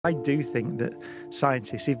I do think that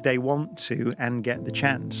scientists, if they want to and get the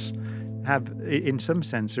chance, have, in some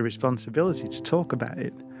sense, a responsibility to talk about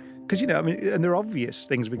it. Because, and there are obvious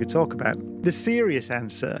things we could talk about. The serious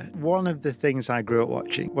answer, one of the things I grew up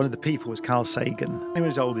watching, one of the people was Carl Sagan. Anyone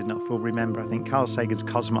who's old enough will remember, I think, Carl Sagan's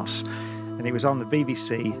Cosmos. And it was on the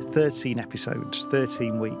BBC, 13 episodes,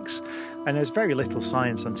 13 weeks. And there was very little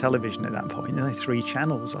science on television at that point, only 3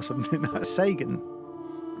 channels or something. Sagan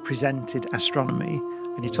presented astronomy,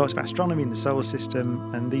 and he talks about astronomy in the solar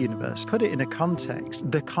system and the universe. Put it in a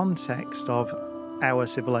context, the context of our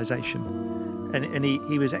civilization. And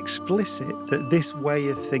he was explicit that this way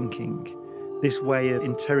of thinking, this way of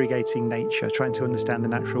interrogating nature, trying to understand the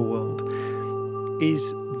natural world,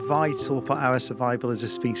 is vital for our survival as a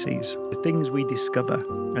species. The things we discover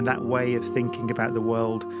and that way of thinking about the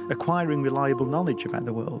world, acquiring reliable knowledge about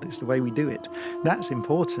the world, is the way we do it. That's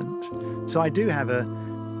important. So I do have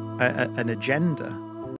an agenda